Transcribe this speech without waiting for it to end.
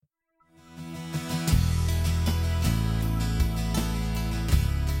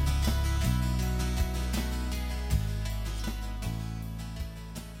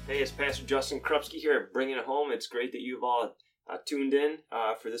Hey, it's Pastor Justin Krupski here at Bringing It Home. It's great that you've all tuned in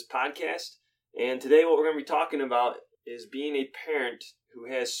for this podcast. And today what we're going to be talking about is being a parent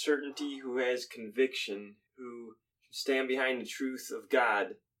who has certainty, who has conviction, who can stand behind the truth of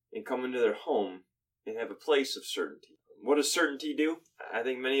God and come into their home and have a place of certainty. What does certainty do? I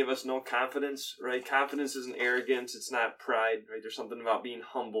think many of us know confidence, right? Confidence isn't arrogance. It's not pride, right? There's something about being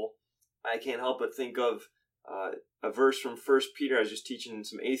humble. I can't help but think of a verse from 1 Peter. I was just teaching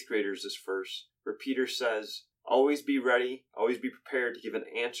some 8th graders this verse, where Peter says, "Always be ready, always be prepared to give an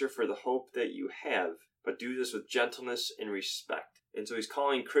answer for the hope that you have, but do this with gentleness and respect." And so he's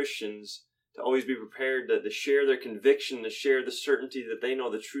calling Christians to always be prepared to share their conviction, to share the certainty that they know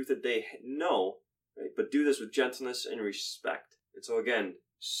the truth that they know, right? But do this with gentleness and respect. And so again,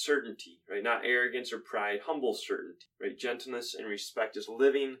 certainty, right? Not arrogance or pride, humble certainty, right? Gentleness and respect is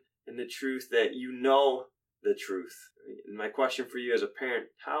living in the truth that you know the truth. And my question for you as a parent,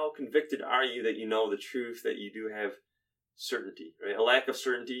 how convicted are you that you know the truth, that you do have certainty, right? A lack of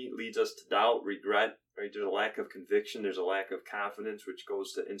certainty leads us to doubt, regret, right? There's a lack of conviction, there's a lack of confidence, which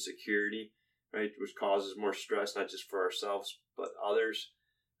goes to insecurity, right? Which causes more stress, not just for ourselves, but others,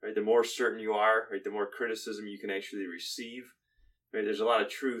 right? The more certain you are, right, the more criticism you can actually receive, right? There's a lot of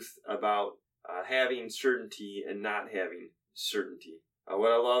truth about having certainty and not having certainty.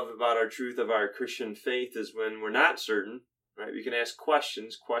 What I love about our truth of our Christian faith is when we're not certain, right, we can ask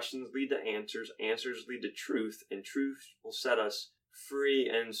questions. Questions lead to answers. Answers lead to truth, and truth will set us free.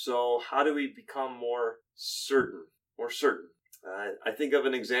 And so how do we become more certain? I think of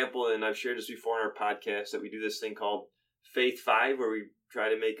an example, and I've shared this before in our podcast, that we do this thing called Faith 5, where we try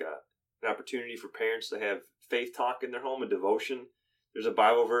to make an opportunity for parents to have faith talk in their home, a devotion. There's a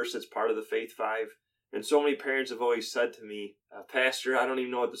Bible verse that's part of the Faith 5. And so many parents have always said to me, "Pastor, I don't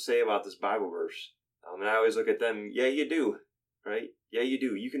even know what to say about this Bible verse." And I always look at them, yeah, you do, right? Yeah, you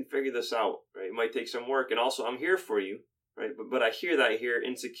do. You can figure this out, right? It might take some work. And also, I'm here for you, right? But I hear that. I hear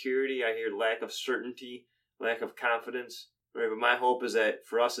insecurity. I hear lack of certainty, lack of confidence, right? But my hope is that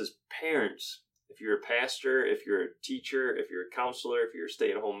for us as parents, if you're a pastor, if you're a teacher, if you're a counselor, if you're a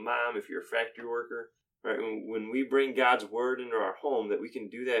stay-at-home mom, if you're a factory worker, right, when we bring God's word into our home, that we can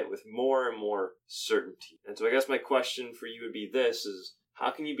do that with more and more certainty. And so I guess my question for you would be this, is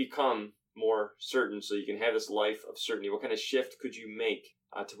how can you become more certain so you can have this life of certainty? What kind of shift could you make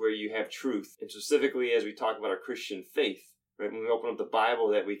to where you have truth? And specifically as we talk about our Christian faith, right, when we open up the Bible,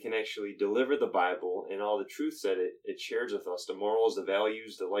 that we can actually deliver the Bible and all the truths that it shares with us, the morals, the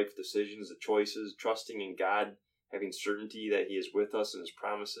values, the life decisions, the choices, trusting in God, having certainty that He is with us and His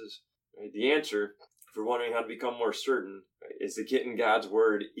promises. Right? The answer, if we're wondering how to become more certain, right, is to get in God's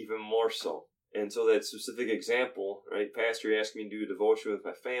Word even more so. And so that specific example, right, Pastor, you asked me to do a devotion with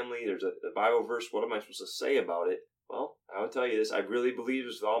my family. There's a Bible verse. What am I supposed to say about it? Well, I will tell you this. I really believe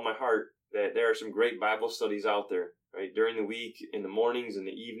this with all my heart, that there are some great Bible studies out there, right, during the week, in the mornings, in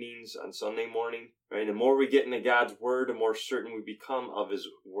the evenings, on Sunday morning. Right, and the more we get into God's Word, the more certain we become of His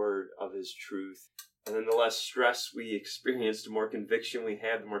Word, of His truth. And then the less stress we experience, the more conviction we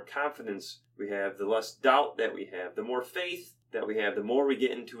have, the more confidence we have, the less doubt that we have, the more faith that we have, the more we get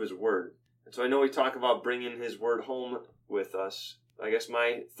into His Word. And so I know we talk about bringing His Word home with us. I guess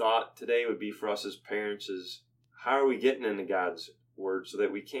my thought today would be for us as parents is, how are we getting into God's Word so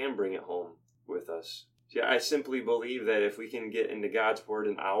that we can bring it home with us? See, I simply believe that if we can get into God's Word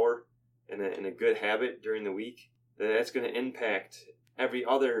an hour in a good habit during the week, that's going to impact every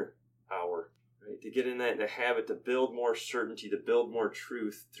other hour. Right? To get in the habit to build more certainty, to build more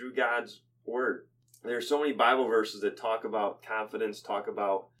truth through God's Word. There are so many Bible verses that talk about confidence, talk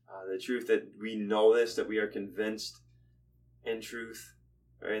about the truth that we know this, that we are convinced in truth.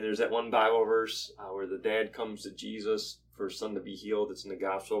 Right? And there's that one Bible verse where the dad comes to Jesus for his son to be healed. It's in the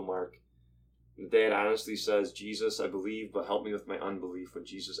Gospel of Mark. And the dad honestly says, "Jesus, I believe, but help me with my unbelief," when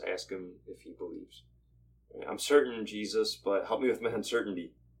Jesus asks him if he believes. Right? "I'm certain, Jesus, but help me with my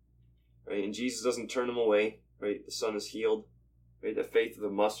uncertainty." Right? And Jesus doesn't turn him away. Right? The son is healed. Right? The faith of a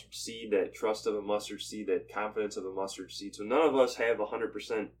mustard seed, that trust of a mustard seed, that confidence of a mustard seed. So none of us have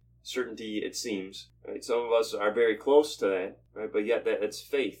 100% certainty, it seems. Right? Some of us are very close to that, right? But yet that's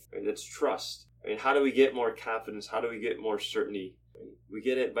faith. Right? That's trust. Right? How do we get more confidence? How do we get more certainty? Right? We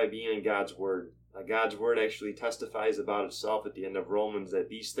get it by being in God's Word. God's Word actually testifies about itself at the end of Romans, that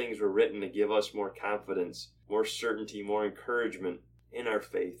these things were written to give us more confidence, more certainty, more encouragement in our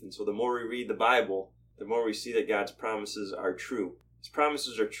faith. And so the more we read the Bible, the more we see that God's promises are true. His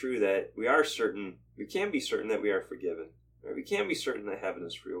promises are true, that we are certain, we can be certain that we are forgiven. Right? We can be certain that heaven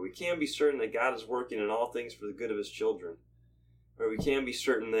is real. We can be certain that God is working in all things for the good of His children. Right? We can be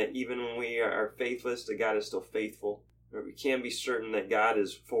certain that even when we are faithless, that God is still faithful. We can be certain that God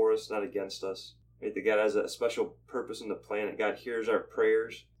is for us, not against us. Right? That God has a special purpose in the plan. That God hears our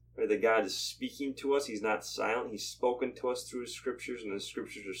prayers. Right? That God is speaking to us. He's not silent. He's spoken to us through His Scriptures, and the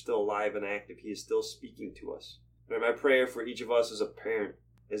Scriptures are still alive and active. He is still speaking to us. Right? My prayer for each of us as a parent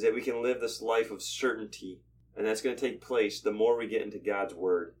is that we can live this life of certainty, and that's going to take place the more we get into God's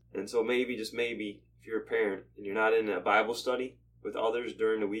Word. And so maybe, just maybe, if you're a parent and you're not in a Bible study with others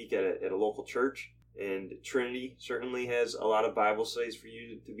during the week at a local church, and Trinity certainly has a lot of Bible studies for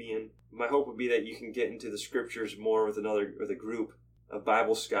you to be in, my hope would be that you can get into the Scriptures more with a group of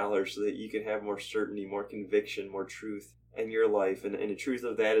Bible scholars so that you can have more certainty, more conviction, more truth in your life. And the truth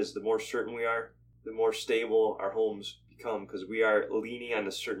of that is the more certain we are, the more stable our homes become, because we are leaning on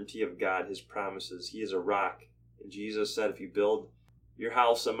the certainty of God, His promises. He is a rock. And Jesus said, if you build your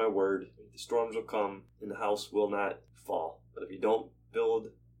house on my word, the storms will come and the house will not fall. But if you don't build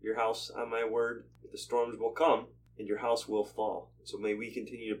your house on my word, the storms will come and your house will fall. So may we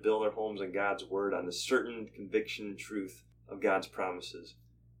continue to build our homes on God's word, on the certain conviction and truth of God's promises.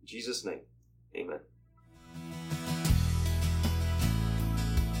 In Jesus' name, amen.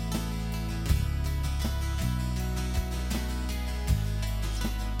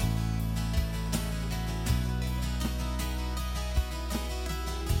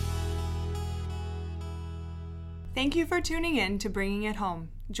 Thank you for tuning in to Bringing It Home.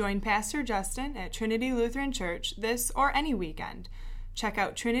 Join Pastor Justin at Trinity Lutheran Church this or any weekend. Check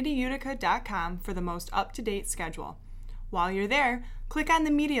out trinityutica.com for the most up-to-date schedule. While you're there, click on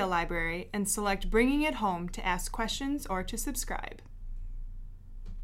the media library and select Bringing It Home to ask questions or to subscribe.